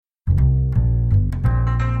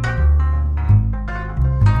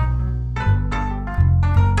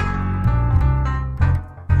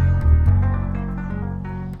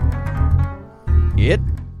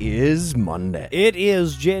is Monday. It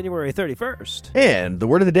is January 31st. And the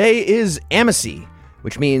word of the day is amicy,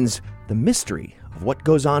 which means the mystery of what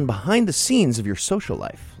goes on behind the scenes of your social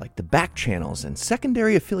life, like the back channels and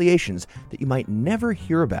secondary affiliations that you might never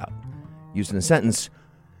hear about. Used in a sentence,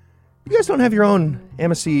 you guys don't have your own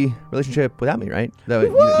amicy relationship without me, right? Though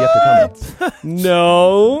you have to tell me.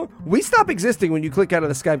 No. We stop existing when you click out of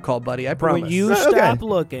the Skype call, buddy. I promise. When you stop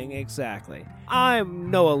looking, exactly. I'm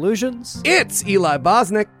No Illusions. It's Eli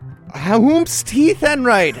Bosnick. Whomst Heath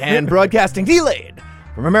Enright, and broadcasting delayed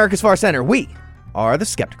from America's Far Center, we are the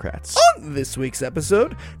Skepticrats. On this week's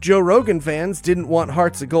episode, Joe Rogan fans didn't want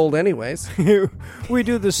hearts of gold anyways. We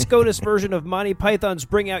do the SCOTUS version of Monty Python's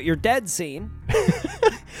Bring Out Your Dead scene.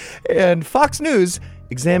 And Fox News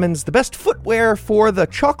examines the best footwear for the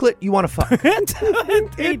chocolate you want to fuck.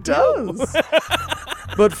 It does.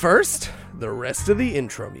 But first, the rest of the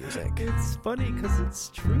intro music. It's funny because it's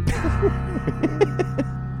true.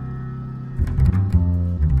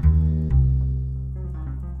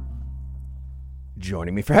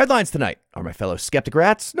 Joining me for headlines tonight are my fellow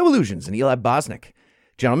Skepticrats, No Illusions, and Eli Bosnick.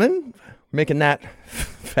 Gentlemen, making that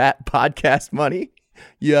fat podcast money.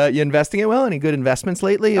 You investing it well? Any good investments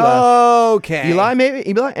lately? Okay. Eli, maybe?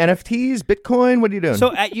 Eli, NFTs, Bitcoin? What are you doing?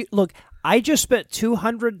 So, look, I just spent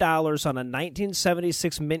 $200 on a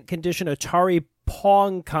 1976 mint condition Atari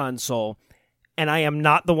Pong console, and I am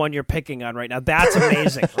not the one you're picking on right now. That's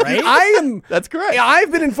amazing, right? That's correct.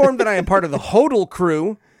 I've been informed that I am part of the HODL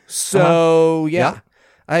crew. So, yeah.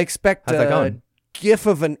 I expect a gif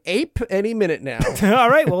of an ape any minute now. All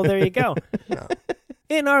right, well, there you go.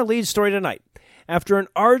 In our lead story tonight, after an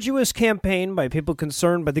arduous campaign by people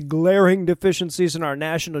concerned by the glaring deficiencies in our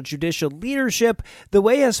national judicial leadership, the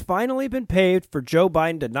way has finally been paved for Joe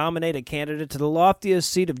Biden to nominate a candidate to the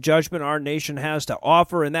loftiest seat of judgment our nation has to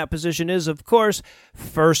offer, and that position is, of course,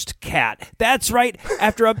 First Cat. That's right.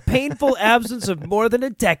 After a painful absence of more than a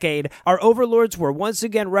decade, our overlords were once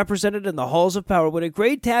again represented in the halls of power when a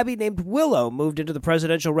gray tabby named Willow moved into the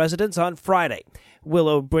presidential residence on Friday.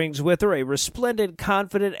 Willow brings with her a resplendent,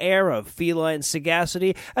 confident air of feline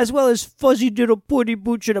sagacity, as well as fuzzy little putty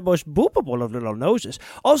boots and the most boopable of little noses.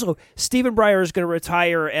 Also, Stephen Breyer is going to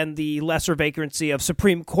retire, and the lesser vacancy of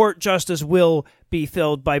Supreme Court Justice will be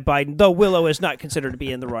filled by Biden, though Willow is not considered to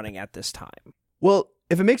be in the running at this time. Well,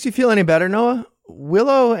 if it makes you feel any better, Noah,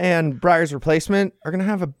 Willow and Breyer's replacement are going to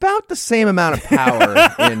have about the same amount of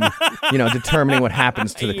power in, determining what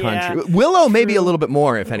happens to the country. Willow maybe a little bit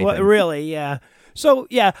more, if anything. Well, really, yeah. So,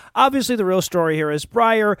 yeah, obviously the real story here is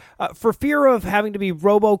Breyer, for fear of having to be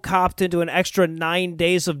robo-copped into an extra 9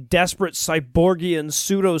 days of desperate cyborgian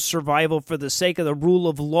pseudo-survival for the sake of the rule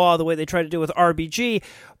of law, the way they try to do with RBG,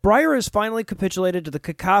 Breyer has finally capitulated to the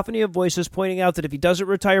cacophony of voices pointing out that if he doesn't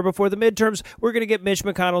retire before the midterms, we're going to get Mitch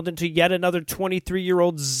McConnell into yet another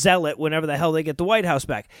 23-year-old zealot whenever the hell they get the White House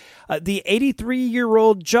back. The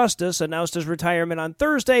 83-year-old justice announced his retirement on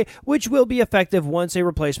Thursday, which will be effective once a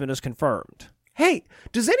replacement is confirmed. Hey,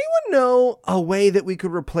 does anyone know a way that we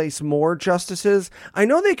could replace more justices? I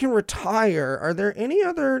know they can retire. Are there any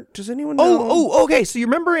other... Does anyone know? Oh, okay. So you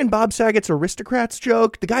remember in Bob Saget's Aristocrats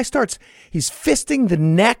joke, the guy he's fisting the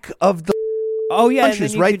neck of the... Oh, yeah.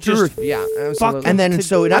 Punches right through. Yeah, absolutely. And then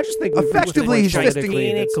so I just think effectively he's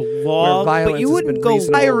fisting log, but you wouldn't go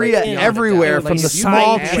diarrhea everywhere from the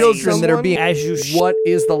small children that are being... What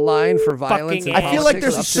is the line for violence? I feel like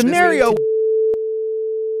there's a scenario...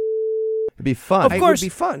 It'd be fun. Of course, it would be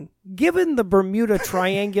fun. Given the Bermuda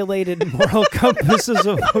triangulated moral compasses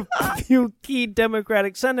of a few key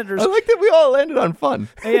Democratic senators. I like that we all landed on fun.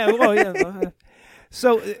 Yeah, well, yeah.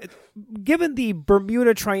 So, given the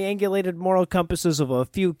Bermuda triangulated moral compasses of a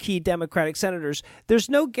few key Democratic senators, there's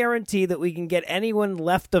no guarantee that we can get anyone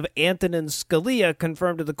left of Antonin Scalia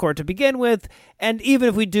confirmed to the court to begin with, and even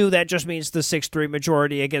if we do, that just means the 6-3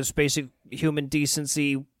 majority against basic human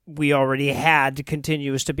decency we already had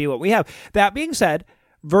continues to be what we have. That being said,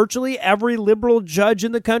 virtually every liberal judge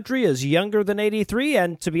in the country is younger than 83,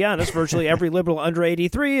 and to be honest, virtually every liberal under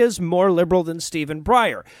 83 is more liberal than Stephen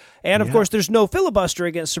Breyer. And, of course, there's no filibuster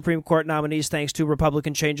against Supreme Court nominees thanks to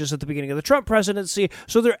Republican changes at the beginning of the Trump presidency,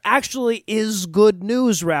 so there actually is good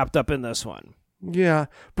news wrapped up in this one. Yeah.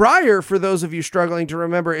 Breyer, for those of you struggling to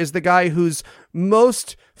remember, is the guy whose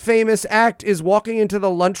most famous act is walking into the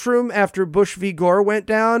lunchroom after Bush v. Gore went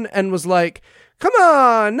down and was like, come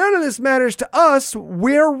on, none of this matters to us.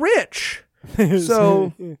 We're rich.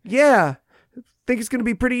 So, yeah. I think it's going to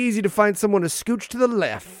be pretty easy to find someone to scooch to the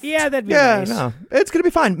left. Yeah, that'd be nice. No, it's going to be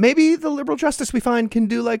fine. Maybe the liberal justice we find can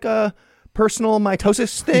do like a personal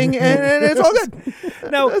mitosis thing, and it's all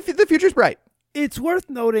good. No, the future's bright. It's worth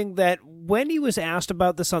noting that when he was asked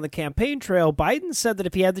about this on the campaign trail, Biden said that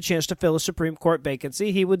if he had the chance to fill a Supreme Court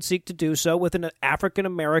vacancy, he would seek to do so with an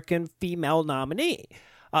African-American female nominee.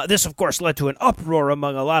 This, of course, led to an uproar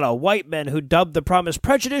among a lot of white men who dubbed the promise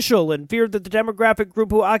prejudicial and feared that the demographic group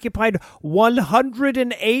who occupied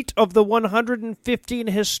 108 of the 115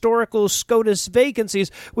 historical SCOTUS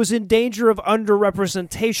vacancies was in danger of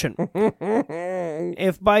underrepresentation.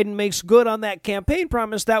 If Biden makes good on that campaign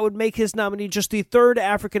promise, that would make his nominee just the third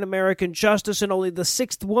African-American justice and only the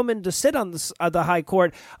sixth woman to sit on the high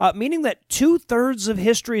court, meaning that 2/3 of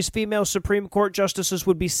history's female Supreme Court justices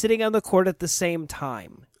would be sitting on the court at the same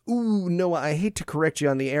time. Ooh, Noah, I hate to correct you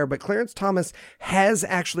on the air, but Clarence Thomas has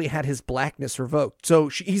actually had his blackness revoked. So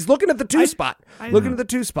he's looking at the two spot. Looking at the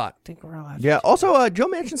two spot. I think we're allowed. Yeah. Also, Joe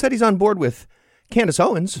Manchin said he's on board with Candace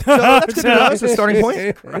Owens. So that's good to know as a starting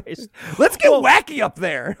point. Christ. Let's get wacky up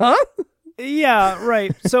there, huh? Yeah,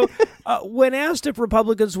 right. So when asked if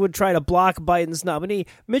Republicans would try to block Biden's nominee,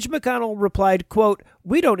 Mitch McConnell replied, quote,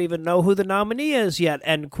 "We don't even know who the nominee is yet,"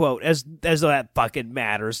 end quote, as though that fucking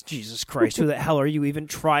matters. Jesus Christ, who the hell are you even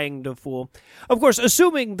trying to fool? Of course,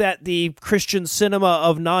 assuming that the Christian cinema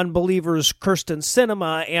of non-believers, Kirsten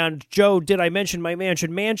Sinema, and Joe, did I mention my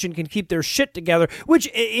mansion can keep their shit together, which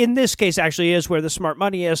in this case actually is where the smart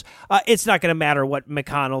money is, it's not going to matter what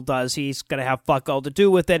McConnell does. He's going to have fuck all to do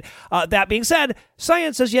with it. That being said,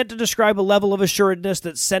 science has yet to describe a level of assuredness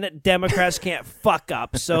that Senate Democrats can't fuck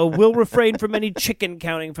up, so we'll refrain from any chicken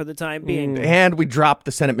counting for the time being. And we dropped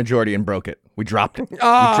the Senate majority and broke it. We dropped it. We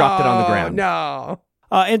dropped it on the ground. No.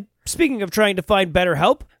 And speaking of trying to find better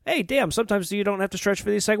help, hey, damn, sometimes you don't have to stretch for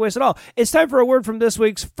these segues at all. It's time for a word from this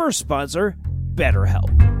week's first sponsor,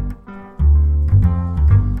 BetterHelp.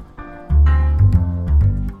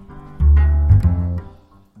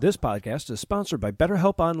 This podcast is sponsored by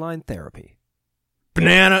BetterHelp Online Therapy.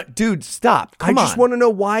 Banana. Dude, stop. Come I just want to know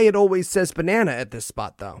why it always says banana at this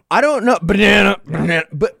spot, though. I don't know. Banana.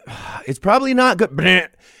 But it's probably not good. Banana.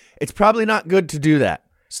 It's probably not good to do that.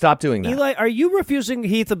 Stop doing that. Eli, are you refusing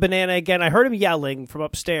Heath a banana again? I heard him yelling from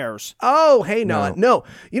upstairs. Oh, hey, no.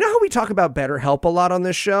 You know how we talk about BetterHelp a lot on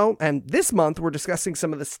this show? And this month, we're discussing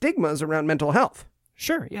some of the stigmas around mental health.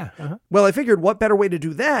 Sure, yeah. Uh-huh. Well, I figured what better way to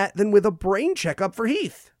do that than with a brain checkup for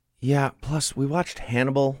Heath? Yeah, plus we watched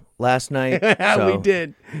Hannibal last night. We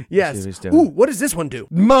did. Yes. doing. Ooh, what does this one do?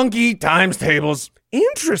 Monkey times tables.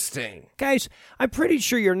 Interesting. Guys, I'm pretty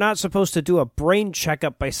sure you're not supposed to do a brain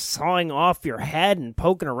checkup by sawing off your head and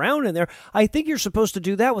poking around in there. I think you're supposed to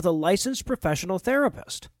do that with a licensed professional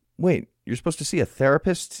therapist. Wait, you're supposed to see a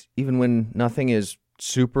therapist even when nothing is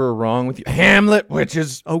super wrong with you? Hamlet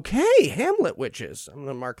witches. Okay, Hamlet witches. I'm going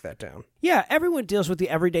to mark that down. Yeah, everyone deals with the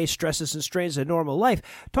everyday stresses and strains of normal life.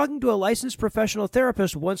 Talking to a licensed professional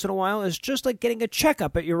therapist once in a while is just like getting a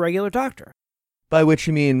checkup at your regular doctor. By which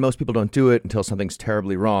you mean most people don't do it until something's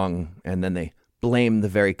terribly wrong, and then they blame the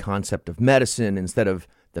very concept of medicine instead of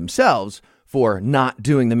themselves for not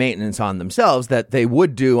doing the maintenance on themselves that they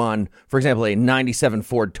would do on, for example, a 97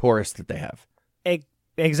 Ford Taurus that they have.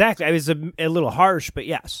 Exactly. I was a little harsh, but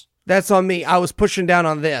yes. That's on me. I was pushing down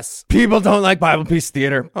on this. People don't like Bible Peace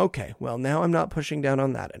Theater. Okay, well, now I'm not pushing down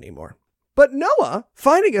on that anymore. But Noah,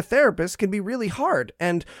 finding a therapist can be really hard,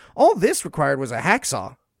 and all this required was a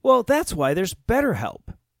hacksaw. Well, that's why there's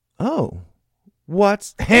BetterHelp. Oh.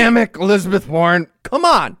 What's hammock, Elizabeth Warren? Come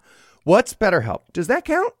on. What's BetterHelp? Does that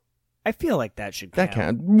count? I feel like that should count. That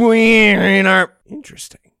counts.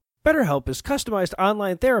 Interesting. BetterHelp is customized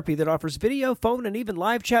online therapy that offers video, phone, and even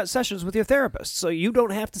live chat sessions with your therapist, so you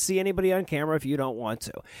don't have to see anybody on camera if you don't want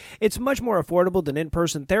to. It's much more affordable than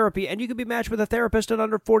in-person therapy, and you can be matched with a therapist in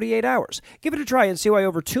under 48 hours. Give it a try and see why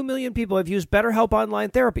over 2 million people have used BetterHelp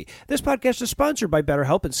online therapy. This podcast is sponsored by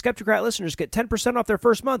BetterHelp, and Skepticrat listeners get 10% off their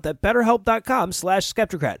first month at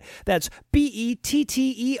BetterHelp.com/Skepticrat. That's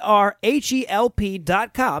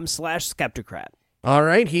BetterHelp.com/Skepticrat. All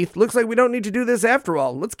right, Heath. Looks like we don't need to do this after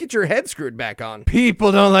all. Let's get your head screwed back on.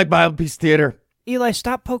 People don't like Bible Peace Theater. Eli,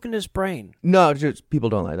 stop poking his brain. No, just people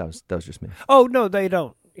don't like. That was just me. Oh, no, they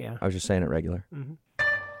don't. Yeah. I was just saying it regular. Mm-hmm.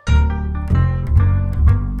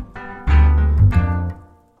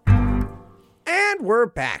 And we're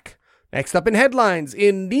back. Next up in headlines,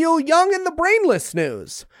 in Neil Young and the Brainless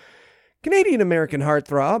news. Canadian-American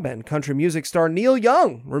heartthrob and country music star Neil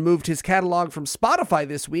Young removed his catalog from Spotify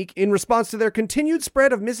this week in response to their continued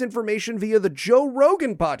spread of misinformation via the Joe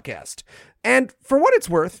Rogan podcast. And for what it's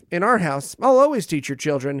worth, in our house, I'll always teach your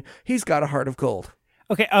children he's got a heart of gold.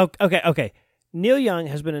 Okay. Neil Young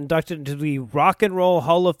has been inducted into the Rock and Roll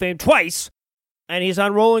Hall of Fame twice, And he's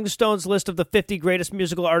on Rolling Stone's list of the 50 greatest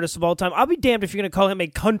musical artists of all time. I'll be damned if you're going to call him a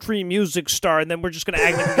country music star, and then we're just going to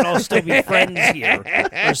act like we can all still be friends here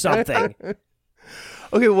or something.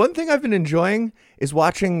 Okay, one thing I've been enjoying is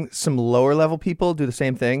watching some lower level people do the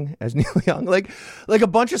same thing as Neil Young. Like a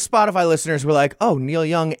bunch of Spotify listeners were like, "Oh, Neil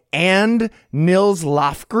Young and Nils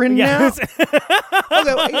Lofgren now."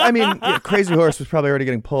 Okay, I mean, Crazy Horse was probably already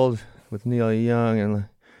getting pulled with Neil Young and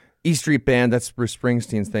E Street Band. That's Bruce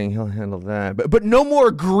Springsteen's thing. He'll handle that. But no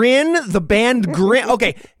more Grin. The band Grin.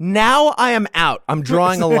 Okay, now I am out. I'm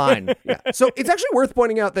drawing a line. Yeah. So it's actually worth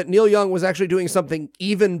pointing out that Neil Young was actually doing something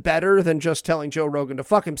even better than just telling Joe Rogan to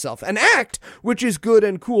fuck himself. An act which is good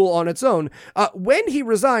and cool on its own. When he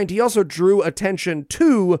resigned, he also drew attention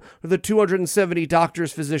to the 270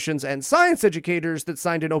 doctors, physicians, and science educators that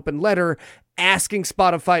signed an open letter asking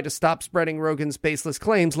Spotify to stop spreading Rogan's baseless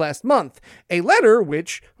claims last month. A letter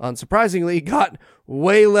which, unsurprisingly, got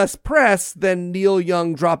way less press than Neil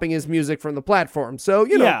Young dropping his music from the platform. So,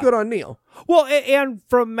 good on Neil. Well, and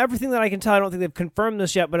from everything that I can tell, I don't think they've confirmed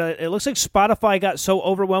this yet, but it looks like Spotify got so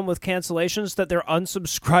overwhelmed with cancellations that their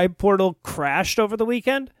unsubscribe portal crashed over the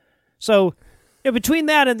weekend. So, between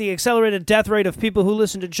that and the accelerated death rate of people who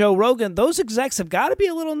listen to Joe Rogan, those execs have got to be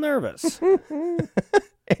a little nervous.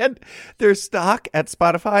 And their stock at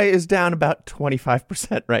Spotify is down about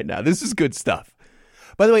 25% right now. This is good stuff.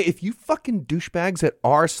 By the way, if you fucking douchebags at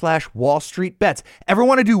r/Wall Street Bets ever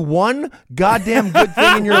want to do one goddamn good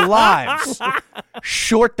thing in your lives,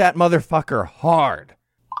 short that motherfucker hard.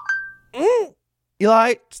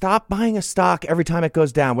 Eli, stop buying a stock every time it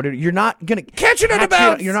goes down. You're not going to catch it on the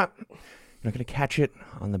bounce. You're not going to catch it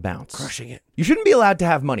on the bounce. Crushing it. You shouldn't be allowed to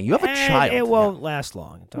have money. You have a child. It won't last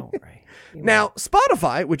long. Don't worry. Now,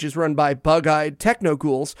 Spotify, which is run by bug-eyed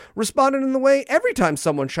techno-ghouls, responded in the way every time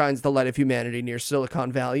someone shines the light of humanity near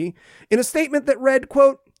Silicon Valley, in a statement that read,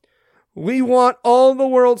 quote, "We want all the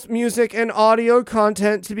world's music and audio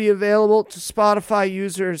content to be available to Spotify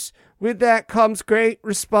users. With that comes great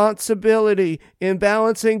responsibility in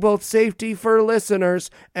balancing both safety for listeners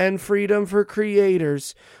and freedom for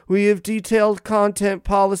creators. We have detailed content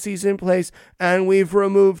policies in place, and we've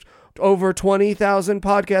removed over 20,000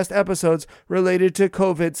 podcast episodes related to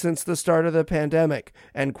COVID since the start of the pandemic,"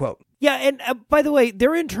 end quote. Yeah, and by the way,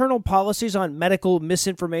 their internal policies on medical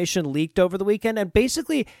misinformation leaked over the weekend, and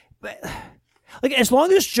basically, like, as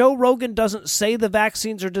long as Joe Rogan doesn't say the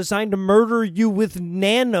vaccines are designed to murder you with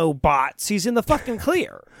nanobots, he's in the fucking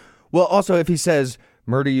clear. Well, also, if he says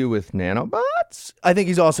murder you with nanobots, I think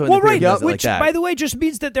he's also in the clear. Right, which, like, by the way, just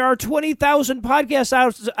means that there are 20,000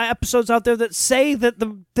 podcast episodes out there that say that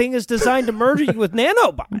the thing is designed to murder you with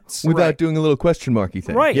nanobots. Without doing a little question marky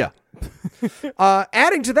thing. Right. Yeah.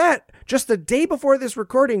 Adding to that, just the day before this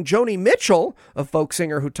recording, Joni Mitchell, a folk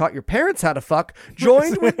singer who taught your parents how to fuck,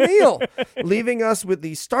 joined with Neil, leaving us with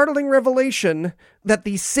the startling revelation that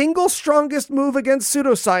the single strongest move against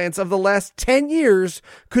pseudoscience of the last 10 years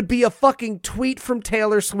could be a fucking tweet from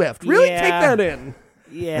Taylor Swift. Really take that in.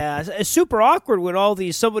 Yeah, it's super awkward when all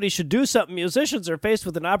these somebody should do something musicians are faced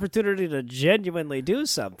with an opportunity to genuinely do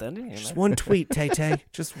something. Just one tweet, Tay-Tay.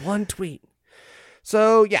 Just one tweet.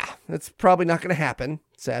 So, yeah, that's probably not going to happen,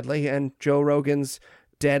 sadly, and Joe Rogan's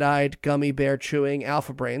dead-eyed, gummy bear-chewing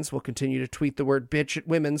alpha brains will continue to tweet the word bitch at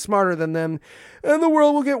women smarter than them, and the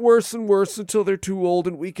world will get worse and worse until they're too old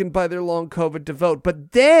and weakened by their long COVID to vote.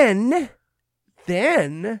 But then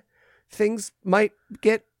things might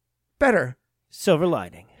get better. Silver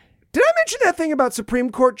lining. Did I mention that thing about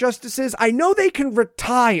Supreme Court justices? I know they can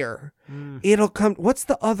retire. It'll come... What's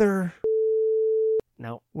the other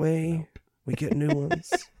way we get new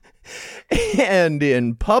ones? And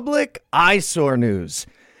in public eyesore news,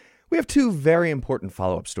 we have two very important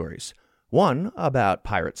follow-up stories. One about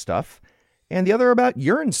pirate stuff, and the other about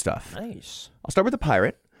urine stuff. Nice. I'll start with the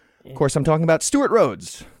pirate. Of course, I'm talking about Stuart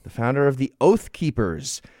Rhodes, the founder of the Oath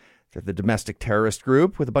Keepers. They're the domestic terrorist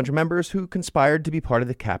group with a bunch of members who conspired to be part of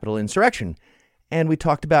the Capitol insurrection. And we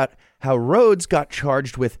talked about how Rhodes got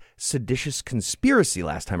charged with seditious conspiracy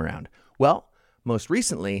last time around. Well, most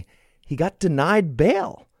recently, he got denied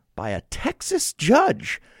bail by a Texas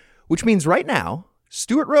judge, which means right now,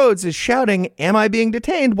 Stuart Rhodes is shouting, "Am I being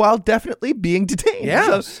detained?" while definitely being detained.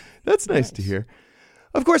 Yes. So that's nice to hear.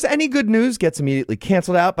 Of course, any good news gets immediately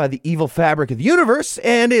canceled out by the evil fabric of the universe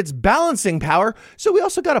and its balancing power. So we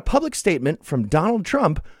also got a public statement from Donald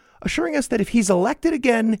Trump assuring us that if he's elected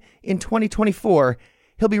again in 2024,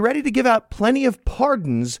 he'll be ready to give out plenty of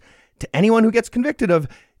pardons to anyone who gets convicted of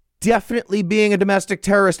definitely being a domestic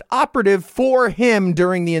terrorist operative for him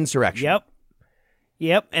during the insurrection.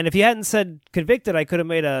 Yep. And if you hadn't said convicted, I could have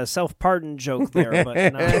made a self-pardon joke there, but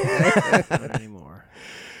not anymore.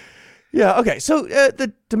 Yeah, okay. So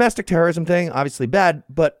the domestic terrorism thing, obviously bad,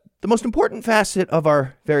 but the most important facet of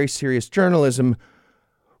our very serious journalism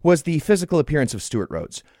was the physical appearance of Stuart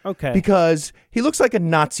Rhodes. Okay. Because he looks like a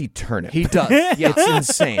Nazi turnip. He does. Yeah. It's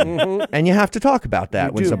insane. And you have to talk about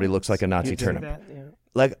that when somebody looks like a Nazi turnip.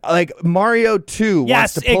 Like Mario 2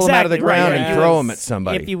 wants to pull him out of the ground and throw him at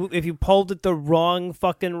somebody. If you pulled it the wrong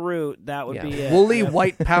fucking route, that would be it. Woolly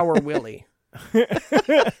white power Willie.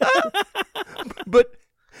 But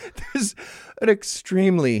there's an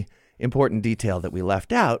extremely important detail that we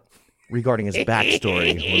left out regarding his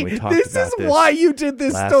backstory when we talked about this. This is why you did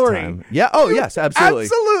this story. Time. Yeah. Oh, yes, absolutely.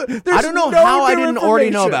 Absolutely. I don't know how I didn't already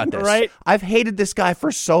know about this. Right? I've hated this guy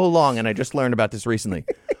for so long, and I just learned about this recently.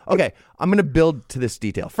 Okay, I'm going to build to this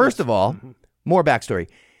detail. First of all, more backstory.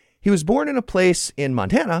 He was born in a place in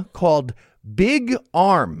Montana called Big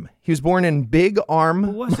Arm. He was born in Big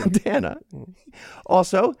Arm, Montana.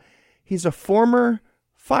 Also, he's a former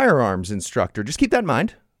firearms instructor. Just keep that in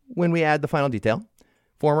mind when we add the final detail.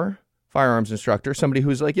 Former firearms instructor, somebody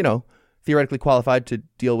who's like, theoretically qualified to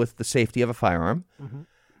deal with the safety of a firearm.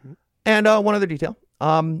 And one other detail.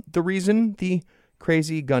 The reason the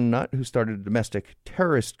crazy gun nut who started a domestic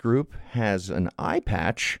terrorist group has an eye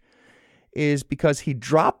patch is because he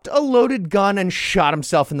dropped a loaded gun and shot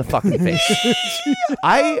himself in the fucking face.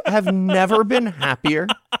 I have never been happier,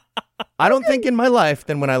 I don't think, in my life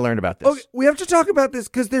than when I learned about this. Okay, we have to talk about this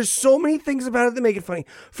because there's so many things about it that make it funny.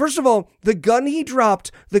 First of all, the gun he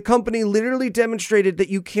dropped, the company literally demonstrated that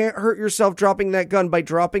you can't hurt yourself dropping that gun by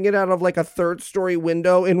dropping it out of like a 3rd-story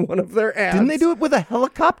window in one of their ads. Didn't they do it with a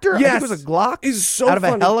helicopter? Yes. I think it was a Glock. It's so out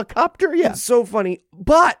funny. Of a helicopter? Yeah. It's so funny.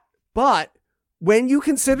 But when you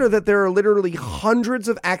consider that there are literally hundreds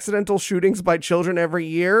of accidental shootings by children every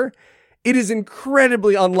year, it is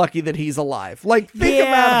incredibly unlucky that he's alive. Like, think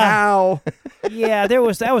about how. Yeah, that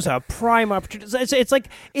was a prime opportunity. It's like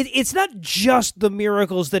it's not just the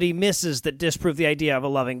miracles that he misses that disprove the idea of a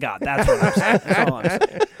loving God. That's what I'm saying. That's all I'm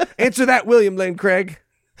saying. Answer that, William Lane Craig.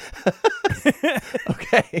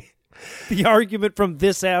 Okay. The argument from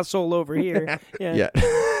this asshole over here. Yeah.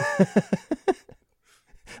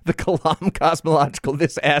 The Kalam cosmological,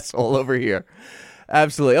 this asshole over here.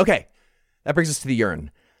 Absolutely. Okay. That brings us to the urine.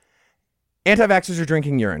 Anti-vaxxers are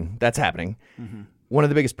drinking urine. That's happening. One of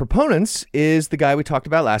the biggest proponents is the guy we talked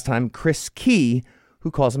about last time, Chris Key, who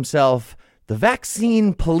calls himself the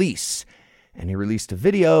vaccine police. And he released a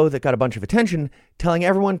video that got a bunch of attention telling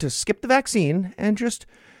everyone to skip the vaccine and just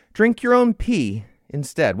drink your own pee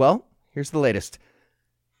instead. Well, here's the latest.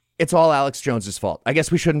 It's all Alex Jones's fault. I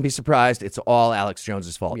guess we shouldn't be surprised. It's all Alex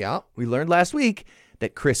Jones's fault. Yeah. We learned last week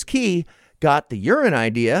that Chris Key got the urine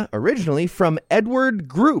idea originally from Edward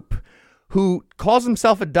Group, who calls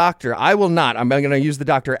himself a doctor. I will not. I'm going to use the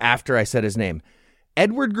doctor after I said his name.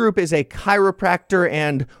 Edward Group is a chiropractor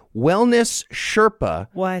and wellness Sherpa.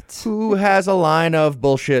 What? Who has a line of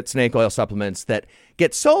bullshit snake oil supplements that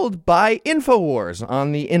get sold by InfoWars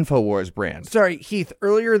on the InfoWars brand. Sorry, Heath,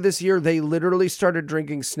 earlier this year, they literally started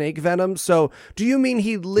drinking snake venom. So do you mean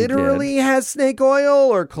he literally has snake oil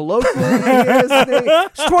or colloquially he has snake?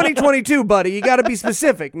 It's 2022, buddy. You got to be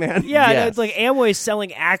specific, man. Yeah, Yes. it's like Amway's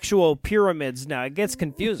selling actual pyramids now. It gets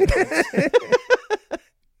confusing.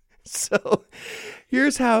 So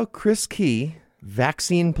here's how Chris Key,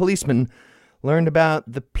 vaccine policeman, learned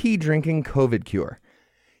about the pee drinking COVID cure.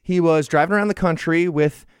 He was driving around the country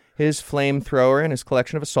with his flamethrower and his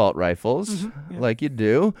collection of assault rifles, like you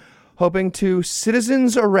do, hoping to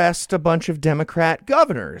citizens arrest a bunch of Democrat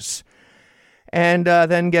governors. And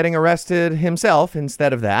then getting arrested himself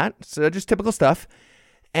instead of that. So just typical stuff.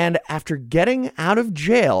 And after getting out of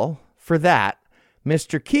jail for that,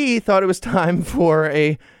 Mr. Key thought it was time for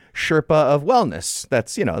a Sherpa of wellness.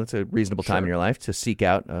 That's a reasonable time in your life to seek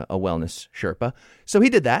out a wellness Sherpa. So he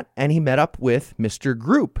did that, and he met up with Mr.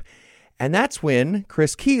 Group. And that's when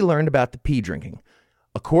Chris Key learned about the pee drinking.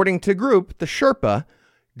 According to Group, the Sherpa,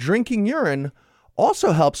 drinking urine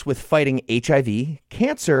also helps with fighting HIV,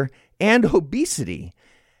 cancer, and obesity.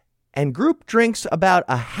 And Group drinks about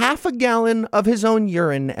a half a gallon of his own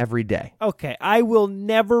urine every day. Okay, I will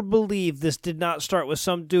never believe this did not start with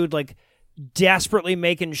some dude like desperately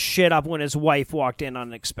making shit up when his wife walked in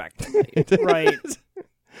unexpectedly. Right?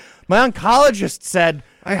 My oncologist said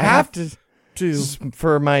I have to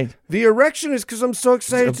for my... The erection is because I'm so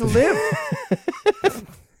excited to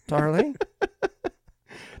live. Darling.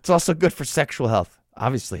 It's also good for sexual health,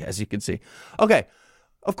 obviously, as you can see. Okay,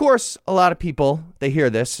 of course, a lot of people, they hear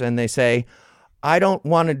this and they say, I don't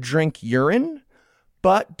want to drink urine,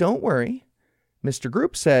 but don't worry. Mr.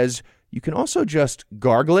 Group says you can also just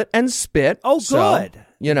gargle it and spit. Oh, So, good.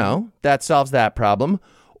 that solves that problem.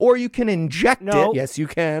 or you can inject No. it. Yes, you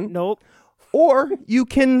can. Nope. Or you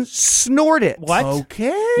can snort it. What?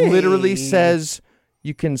 Okay. Literally says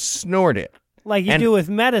you can snort it. Like you And- do with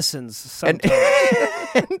medicines And, sometimes.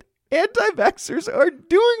 and anti-vaxxers are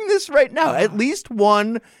doing this right now. At least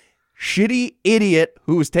one shitty idiot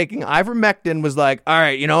who was taking ivermectin was like, all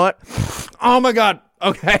right, you know what? Oh my God.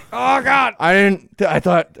 Okay. Oh, God. I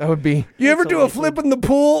thought that would be. You ever do a flip in the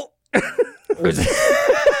pool?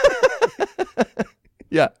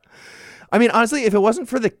 Yeah. I mean, honestly, if it wasn't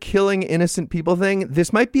for the killing innocent people thing,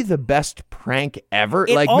 this might be the best prank ever.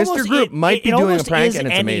 It Like, almost- Mr. Group might be doing a almost prank, is and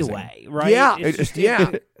it's amazing. anyway, right? Yeah. It's just-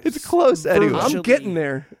 Yeah. It's close anyway. Virtually. I'm getting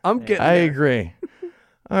there. I agree.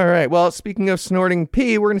 All right. Well, speaking of snorting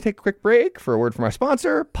pee, we're going to take a quick break for a word from our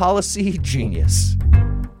sponsor, Policy Genius.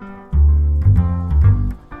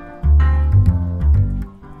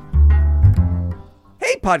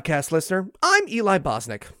 Hey, podcast listener. I'm Eli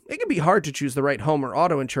Bosnick. It can be hard to choose the right home or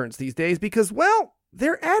auto insurance these days because, well,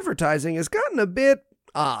 their advertising has gotten a bit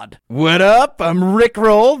odd. What up? I'm Rick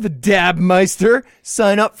Roll, the Dabmeister.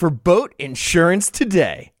 Sign up for boat insurance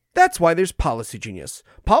today. That's why there's Policy Genius.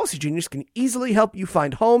 Policy Genius can easily help you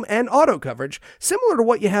find home and auto coverage similar to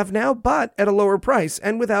what you have now, but at a lower price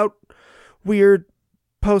and without weird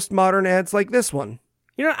postmodern ads like this one.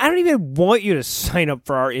 You know, I don't even want you to sign up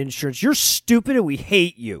for our insurance. You're stupid and we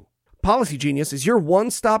hate you. Policy Genius is your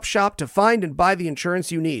one-stop shop to find and buy the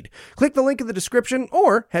insurance you need. Click the link in the description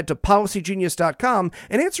or head to policygenius.com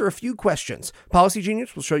and answer a few questions. Policy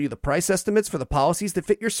Genius will show you the price estimates for the policies that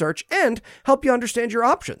fit your search and help you understand your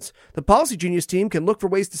options. The Policy Genius team can look for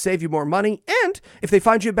ways to save you more money, and if they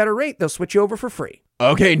find you a better rate, they'll switch you over for free.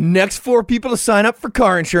 Okay, next 4 people to sign up for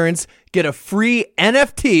car insurance get a free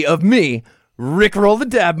NFT of me, Rick Roll the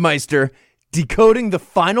Dabmeister, decoding the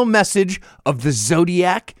final message of the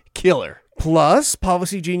Zodiac Killer. Plus,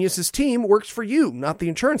 Policy Genius's team works for you, not the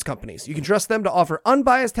insurance companies. You can trust them to offer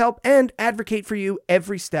unbiased help and advocate for you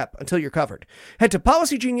every step until you're covered. Head to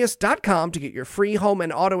policygenius.com to get your free home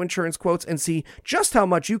and auto insurance quotes and see just how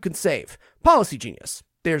much you can save. Policy Genius.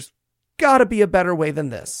 There's gotta be a better way than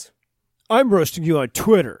this. I'm roasting you on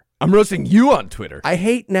Twitter. I'm roasting you on Twitter. I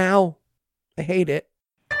hate now. I hate it.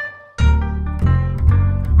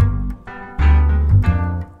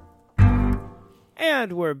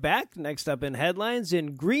 And we're back. Next up in headlines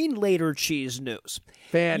in green later cheese news.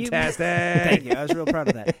 Fantastic. Thank you. I was real proud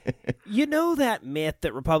of that. You know that myth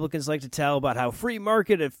that Republicans like to tell about how free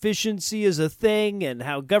market efficiency is a thing and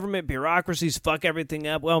how government bureaucracies fuck everything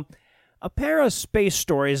up? Well, a pair of space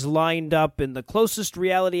stories lined up and the closest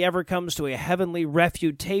reality ever comes to a heavenly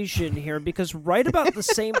refutation here, because right about the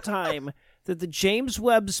same time that the James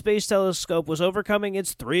Webb Space Telescope was overcoming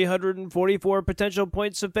its 344 potential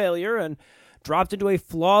points of failure and dropped into a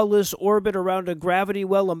flawless orbit around a gravity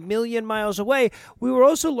well 1 million miles away, we were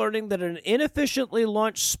also learning that an inefficiently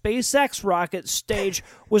launched SpaceX rocket stage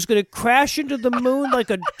was going to crash into the moon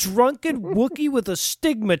like a drunken Wookiee with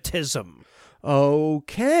astigmatism.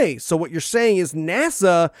 Okay, so what you're saying is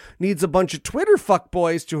NASA needs a bunch of Twitter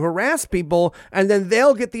fuckboys to harass people, and then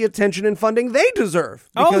they'll get the attention and funding they deserve.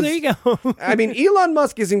 Oh, there you go. I mean, Elon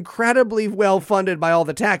Musk is incredibly well funded by all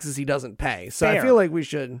the taxes he doesn't pay, so I Fair. feel like we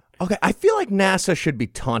should. Okay, I feel like NASA should be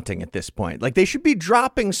taunting at this point. Like, they should be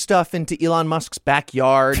dropping stuff into Elon Musk's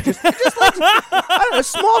backyard. Just like, I don't know,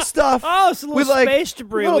 small stuff. Oh, it's a little with like space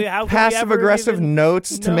debris. little How could we passive-aggressive ever even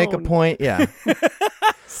notes to make a known? point. Yeah.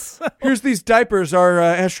 Here's these diapers. Our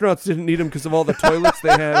astronauts didn't need them because of all the toilets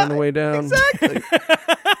they had on the way down. Exactly.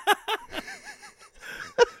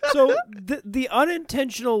 So the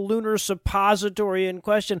unintentional lunar suppository in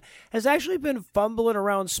question has actually been fumbling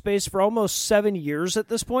around space for almost 7 years at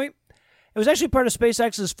this point. It was actually part of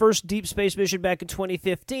SpaceX's first deep space mission back in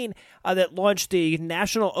 2015 that launched the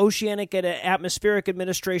National Oceanic and Atmospheric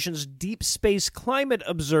Administration's Deep Space Climate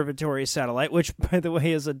Observatory satellite, which, by the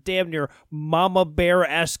way, is a damn near Mama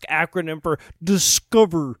Bear-esque acronym for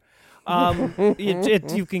Discover.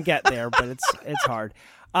 You can get there, but it's hard.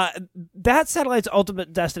 That satellite's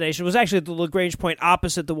ultimate destination was actually at the Lagrange point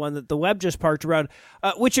opposite the one that the Webb just parked around,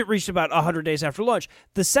 which it reached about 100 days after launch.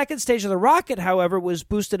 The second stage of the rocket, however, was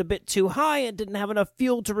boosted a bit too high and didn't have enough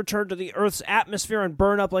fuel to return to the Earth's atmosphere and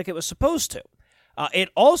burn up like it was supposed to. It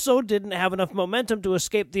also didn't have enough momentum to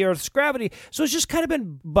escape the Earth's gravity, so it's just kind of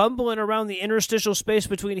been bumbling around the interstitial space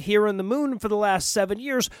between here and the moon for the last 7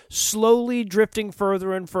 years, slowly drifting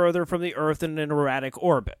further and further from the Earth in an erratic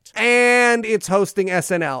orbit. And it's hosting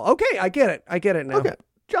SNL. Okay, I get it. I get it now. Okay.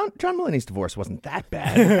 John Mulaney's divorce wasn't that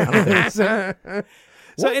bad. I don't think so.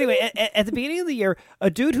 So anyway, at the beginning of the year, a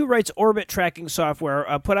dude who writes orbit tracking software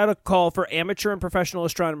put out a call for amateur and professional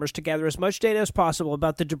astronomers to gather as much data as possible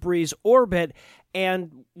about the debris' orbit.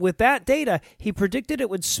 And with that data, he predicted it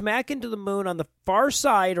would smack into the moon on the far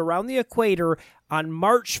side around the equator on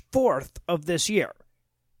March 4th of this year.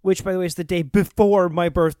 Which, by the way, is the day before my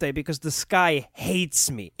birthday because the sky hates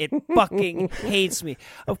me. It fucking hates me.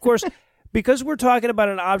 Of course, because we're talking about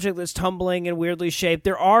an object that's tumbling and weirdly shaped,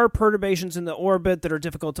 there are perturbations in the orbit that are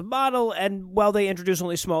difficult to model, and while they introduce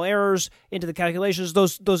only small errors into the calculations,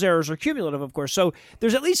 those errors are cumulative, of course. So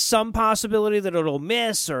there's at least some possibility that it'll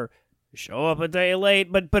miss or show up a day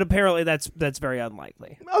late, but apparently that's very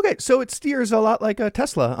unlikely. Okay, so it steers a lot like a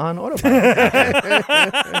Tesla on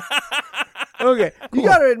autopilot. Okay, cool. You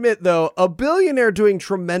got to admit, though, a billionaire doing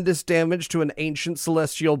tremendous damage to an ancient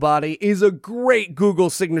celestial body is a great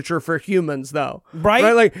Google signature for humans, though.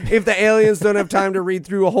 Right? Like, if the aliens don't have time to read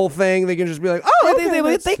through a whole thing, they can just be like, oh,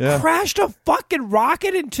 okay, they crashed a fucking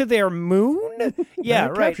rocket into their moon? Yeah,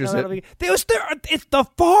 right. No, it's the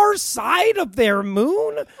far side of their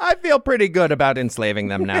moon? I feel pretty good about enslaving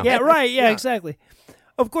them now. Yeah, right. Yeah, exactly.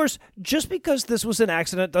 Of course, just because this was an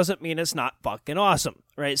accident doesn't mean it's not fucking awesome,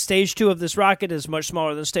 right? Stage 2 of this rocket is much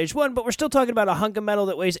smaller than Stage 1, but we're still talking about a hunk of metal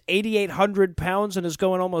that weighs 8,800 pounds and is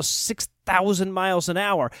going almost 6,000 miles an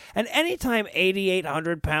hour. And anytime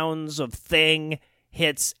 8,800 pounds of thing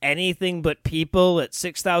hits anything but people at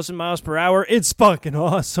 6,000 miles per hour, it's fucking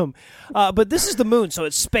awesome. But this is the moon, so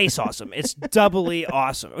it's space awesome. It's doubly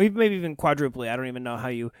awesome. Maybe even quadruply. I don't even know how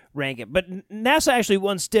you rank it. But NASA actually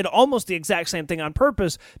once did almost the exact same thing on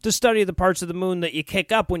purpose to study the parts of the moon that you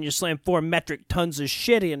kick up when you slam 4 metric tons of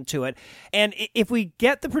shit into it. And if we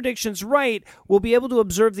get the predictions right, we'll be able to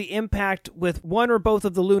observe the impact with one or both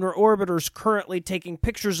of the lunar orbiters currently taking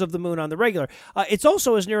pictures of the moon on the regular. It's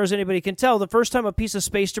also, as near as anybody can tell, the first time a piece of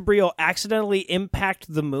space debris will accidentally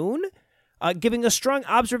impact the moon, giving us strong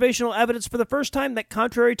observational evidence for the first time that,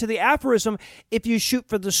 contrary to the aphorism, if you shoot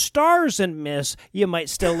for the stars and miss, you might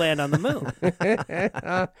still land on the moon.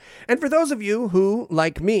 And for those of you who,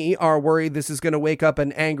 like me, are worried this is going to wake up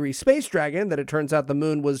an angry space dragon that it turns out the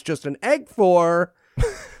moon was just an egg for...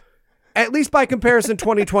 At least by comparison,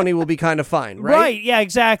 2020 will be kind of fine, right? Right, yeah,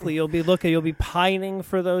 exactly. You'll be pining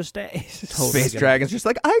for those days. Space Dragon's just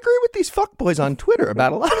like, I agree with these fuckboys on Twitter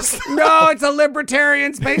about a lot of stuff. No, it's a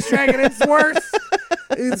libertarian Space Dragon. It's worse.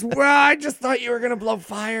 I just thought you were going to blow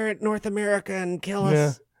fire at North America and kill us.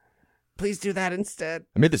 Yeah. Please do that instead.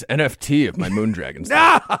 I made this NFT of my moon dragons.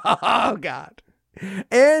 Oh, God.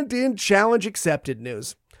 And in challenge accepted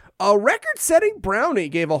news, a record-setting brownie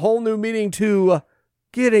gave a whole new meaning to...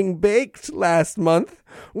 getting baked last month,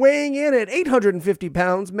 weighing in at 850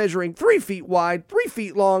 pounds, measuring 3 feet wide, 3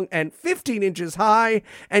 feet long, and 15 inches high,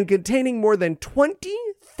 and containing more than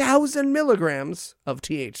 20,000 milligrams of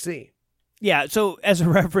THC. Yeah, so as a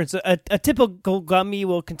reference, a typical gummy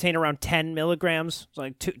will contain around 10 milligrams, so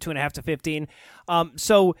like 2.5 to 15.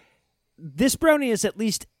 So this brownie is at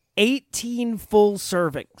least 18 full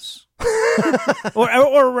servings.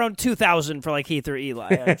 or around 2,000 for like Heath or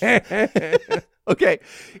Eli. Okay,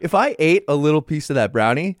 if I ate a little piece of that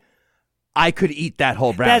brownie, I could eat that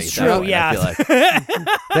whole brownie. That's true, yeah. I feel like.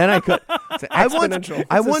 Then I could.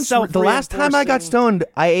 The last time I got stoned,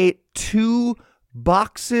 I ate 2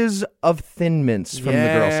 boxes of Thin Mints from the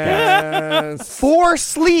Girl Scouts. 4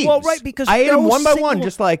 sleeves. Well, right, because I ate them one by one,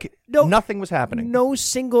 just like nothing was happening. No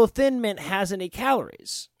single Thin Mint has any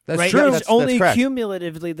calories. That's right? true. It's only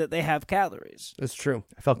cumulatively that they have calories. That's true.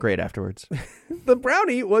 I felt great afterwards. The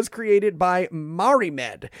brownie was created by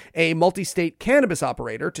MariMed, a multi-state cannabis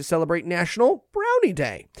operator, to celebrate National Brownie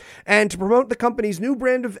Day and to promote the company's new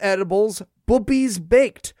brand of edibles, Boobies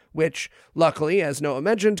Baked, which, luckily, as Noah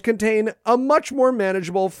mentioned, contain a much more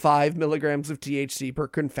manageable 5 milligrams of THC per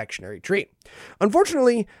confectionery treat.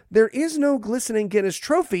 Unfortunately, there is no glistening Guinness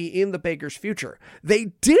trophy in the baker's future.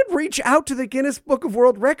 They did reach out to the Guinness Book of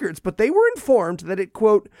World Records, but they were informed that it,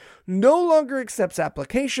 quote, no longer accepts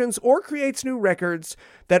applications or creates new records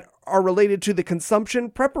that are related to the consumption,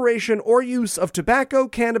 preparation, or use of tobacco,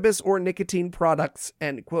 cannabis, or nicotine products,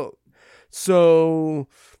 end quote. So...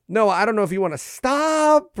 No, I don't know if you want to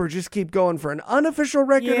stop or just keep going for an unofficial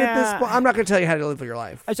record at this point. I'm not going to tell you how to live your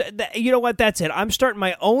life. You know what? That's it. I'm starting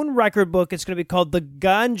my own record book. It's going to be called the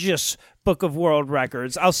Ganges Book of World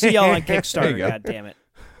Records. I'll see y'all on Kickstarter. God damn it.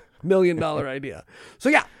 $1 million idea. So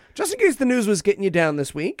yeah, just in case the news was getting you down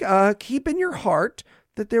this week, keep in your heart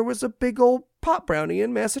that there was a big old pot brownie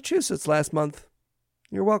in Massachusetts last month.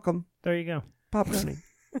 You're welcome. There you go. Pot brownie.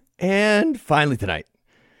 And finally tonight,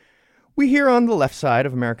 we here on the left side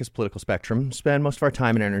of America's political spectrum spend most of our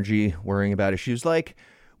time and energy worrying about issues like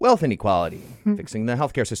wealth inequality, fixing the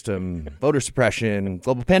healthcare system, voter suppression,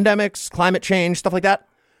 global pandemics, climate change, stuff like that.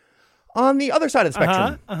 On the other side of the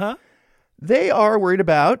spectrum, they are worried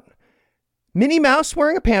about Minnie Mouse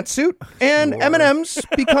wearing a pantsuit and M&Ms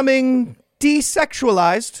becoming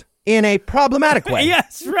desexualized in a problematic way.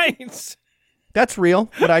 Yes, right. That's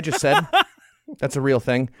real, what I just said. That's a real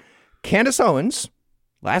thing. Candace Owens,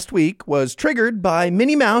 last week, was triggered by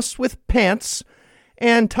Minnie Mouse with pants,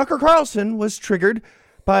 and Tucker Carlson was triggered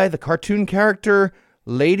by the cartoon character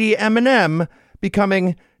Lady M&M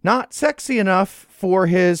becoming not sexy enough for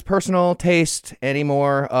his personal taste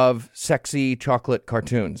anymore of sexy chocolate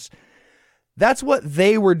cartoons. That's what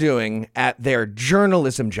they were doing at their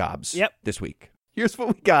journalism jobs this week. Here's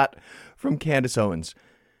what we got from Candace Owens.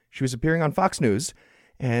 She was appearing on Fox News,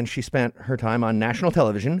 and she spent her time on national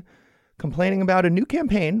television complaining about a new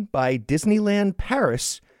campaign by Disneyland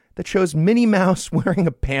Paris that shows Minnie Mouse wearing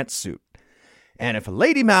a pantsuit. And if a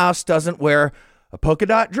lady mouse doesn't wear a polka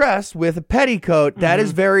dot dress with a petticoat, that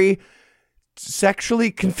is very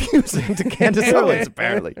sexually confusing to Candace Owens,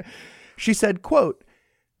 apparently. She said, quote,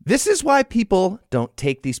 "This is why people don't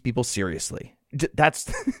take these people seriously." That's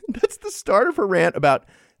the start of her rant about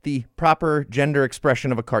the proper gender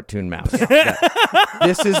expression of a cartoon mouse.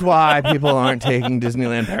 This is why people aren't taking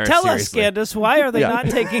Disneyland Paris Tell seriously. us, Candace, why are they not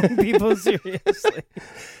taking people seriously?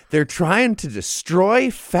 They're trying to destroy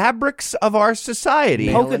fabrics of our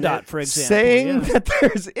society. Polka dot, for example. Saying that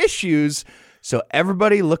there's issues, so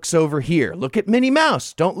everybody looks over here. Look at Minnie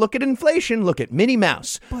Mouse. Don't look at inflation. Look at Minnie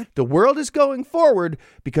Mouse. But the world is going forward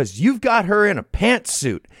because you've got her in a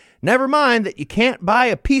pantsuit. Never mind that you can't buy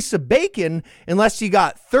a piece of bacon unless you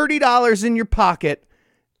got $30 in your pocket.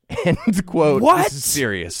 End quote. What? This is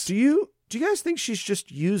serious. Do you guys think she's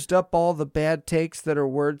just used up all the bad takes that are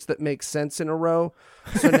words that make sense in a row?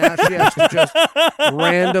 So now she has to just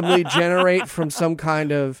randomly generate from some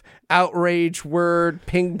kind of outrage word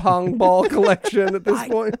ping pong ball collection at this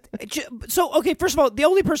point? So, okay, first of all, the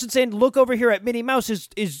only person saying look over here at Minnie Mouse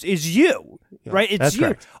is you, right? It's that's you.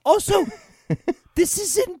 correct. Also, this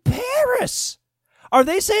is in Paris. Are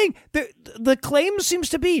they saying the claim seems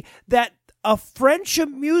to be that a French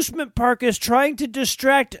amusement park is trying to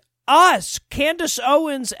distract us, Candace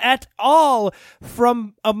Owens et al.,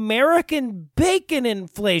 from American bacon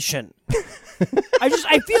inflation?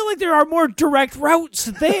 I feel like there are more direct routes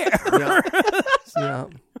there. Yeah.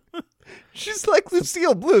 She's like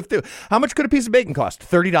Lucille Bluth, too. How much could a piece of bacon cost?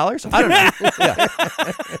 $30? I don't know. Yeah.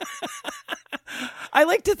 I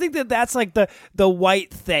like to think that that's like the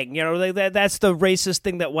white thing, you know, like that's the racist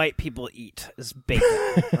thing that white people eat is bacon.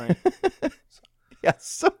 Right? Yeah.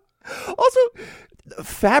 So, also,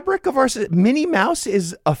 fabric of our Minnie Mouse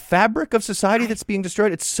is a fabric of society that's being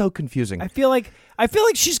destroyed. It's so confusing. I feel like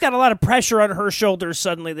she's got a lot of pressure on her shoulders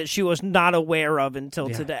suddenly that she was not aware of until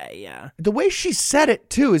today. Yeah. The way she said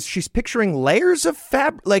it too is she's picturing layers of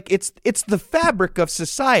fabric. Like it's the fabric of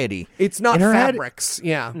society. It's not In her fabrics.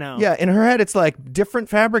 No. Yeah, in her head, it's like different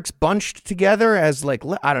fabrics bunched together as like,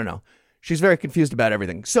 I don't know. She's very confused about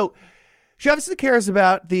everything. So she obviously cares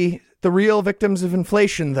about the real victims of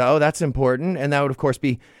inflation, though. That's important. And that would, of course,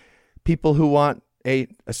 be people who want a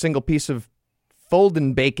single piece of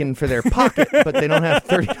folding bacon for their pocket, but they don't have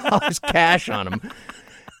 $30 cash on them.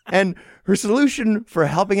 And her solution for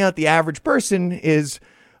helping out the average person is,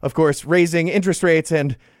 of course, raising interest rates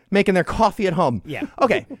and making their coffee at home. Yeah.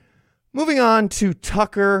 Okay. Moving on to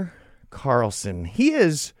Tucker Carlson. He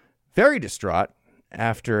is very distraught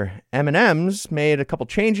after M&M's made a couple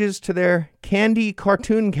changes to their candy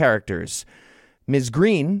cartoon characters. Ms.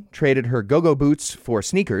 Green traded her go-go boots for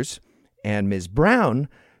sneakers, and Ms. Brown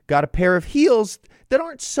got a pair of heels that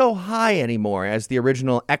aren't so high anymore as the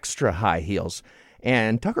original extra high heels.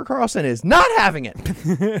 And Tucker Carlson is not having it.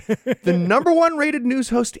 The number one rated news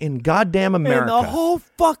host in goddamn America. In the whole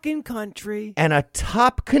fucking country. And a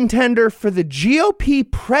top contender for the GOP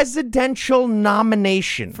presidential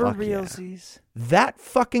nomination. For Fuck yeah. realsies. That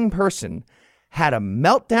fucking person had a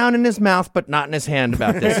meltdown in his mouth, but not in his hand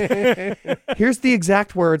about this. Here's the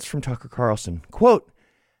exact words from Tucker Carlson. Quote,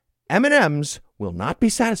 M&M's will not be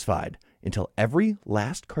satisfied until every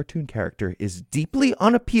last cartoon character is deeply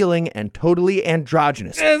unappealing and totally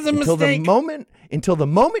androgynous. That's a until mistake. the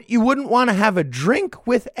moment you wouldn't want to have a drink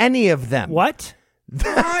with any of them. What?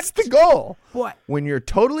 That's the goal. What? When you're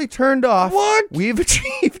totally turned off, What? we've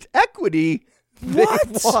achieved equity. What?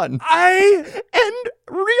 They've won. I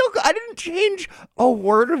didn't change a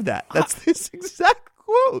word of that. That's this exact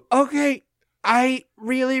quote. Okay, I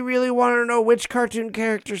really, really want to know which cartoon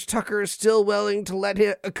characters Tucker is still willing to let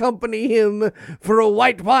him accompany him for a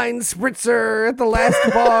white wine spritzer at the last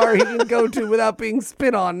bar he can go to without being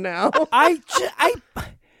spit on now.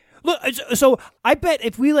 Look, so I bet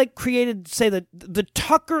if we created, say, the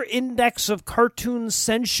Tucker Index of cartoon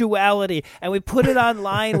sensuality, and we put it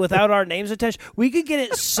online without our names attached, we could get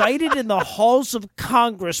it cited in the halls of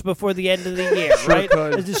Congress before the end of the year, right?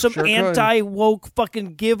 There's some anti-woke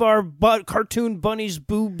fucking give our cartoon bunnies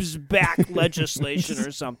boobs back legislation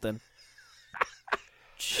or something.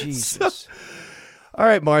 Jesus. All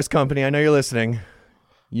right, Mars Company, I know you're listening.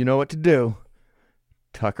 You know what to do.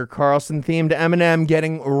 Tucker Carlson themed Eminem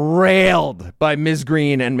getting railed by Ms.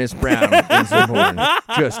 Green and Miss Brown in Zimhorn.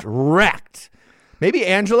 Just wrecked. Maybe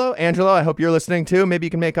Angelo, I hope you're listening too. Maybe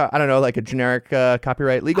you can make a generic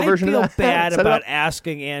copyright legal version of that. I feel bad about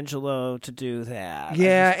asking Angelo to do that.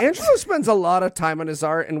 Yeah, Angelo spends a lot of time on his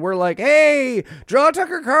art, and we're like, hey, draw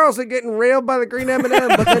Tucker Carlson getting railed by the green M&M.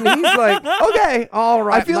 But then he's like, okay, all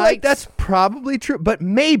right, I feel like that's probably true, but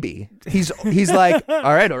maybe he's like,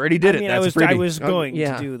 all right, already did it. That's I was going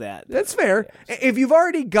to do that. That's fair. If you've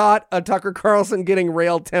already got a Tucker Carlson getting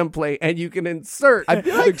railed template, and you can insert I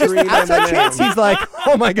feel like the green outside M&M. chance he's like,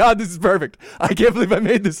 oh my God, this is perfect. I can't believe I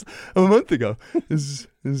made this a month ago. This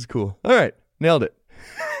is cool. All right, nailed it.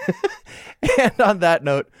 And on that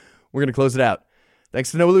note, we're going to close it out.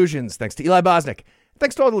 Thanks to No Illusions. Thanks to Eli Bosnick.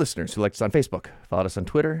 Thanks to all the listeners who liked us on Facebook, followed us on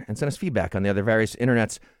Twitter, and sent us feedback on the other various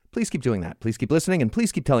internets. Please keep doing that. Please keep listening, and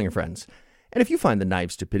please keep telling your friends. And if you find the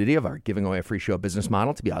naive stupidity of our giving away a free show business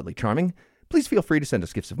model to be oddly charming, please feel free to send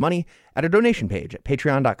us gifts of money at our donation page at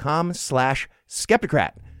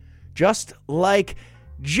patreon.com/Skepticrat. Just like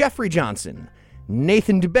Jeffrey Johnson,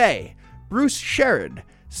 Nathan Dubay, Bruce Sherrod,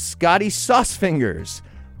 Scotty Saucefingers,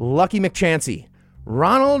 Lucky McChancy,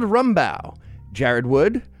 Ronald Rumbow, Jared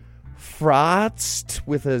Wood, Frotzt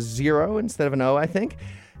with a 0 instead of an O, I think,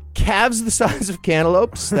 Calves the Size of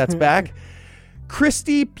Cantaloupes, that's back,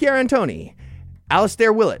 Christy Pierantoni,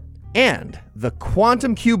 Alistair Willett, and the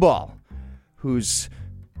Quantum Cue Ball, whose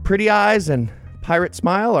pretty eyes and pirate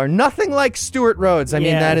smile are nothing like Stuart Rhodes. I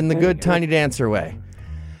mean that in the good Tiny Dancer way.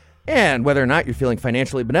 And whether or not you're feeling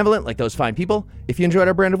financially benevolent like those fine people, if you enjoyed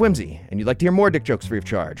our brand of whimsy and you'd like to hear more dick jokes free of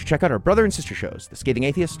charge, check out our brother and sister shows, The Scathing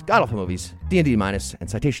Atheist, God Awful Movies, D&D Minus, and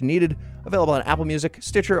Citation Needed, available on Apple Music,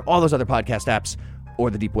 Stitcher, all those other podcast apps, or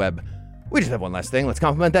the deep web. We just have one last thing. Let's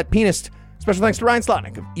compliment that pianist. Special thanks to Ryan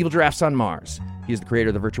Slotnick of Evil Giraffes on Mars. He is the creator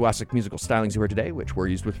of the virtuosic musical stylings you heard today, which were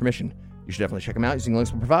used with permission. You should definitely check him out using the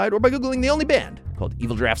links we'll provide or by Googling the only band called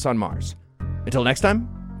Evil Giraffes on Mars. Until next time,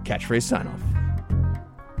 catchphrase sign off.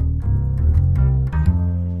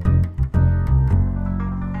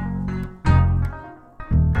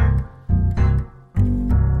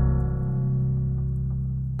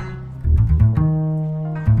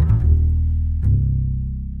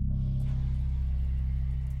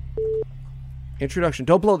 Introduction.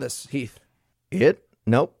 Don't blow this, Heath.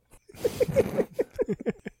 Nope.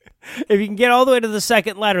 If you can get all the way to the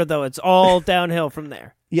second letter, though, it's all downhill from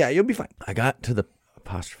there. Yeah, you'll be fine. I got to the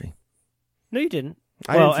apostrophe. No, you didn't.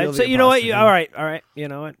 I didn't feel so the you know what? apostrophe. All right. You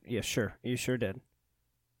know what? Yeah, sure. You sure did.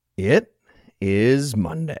 It is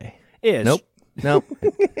Monday. Is. Nope. I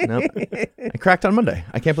cracked on Monday.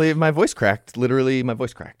 I can't believe my voice cracked. Literally, my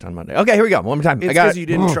voice cracked on Monday. Okay, here we go. One more time. It's I got because it. you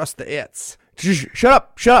didn't trust the its. Shut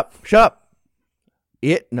up.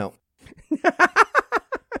 No.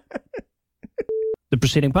 The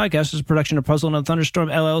preceding podcast is a production of Puzzle and a Thunderstorm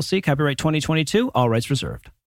LLC, copyright 2022, all rights reserved.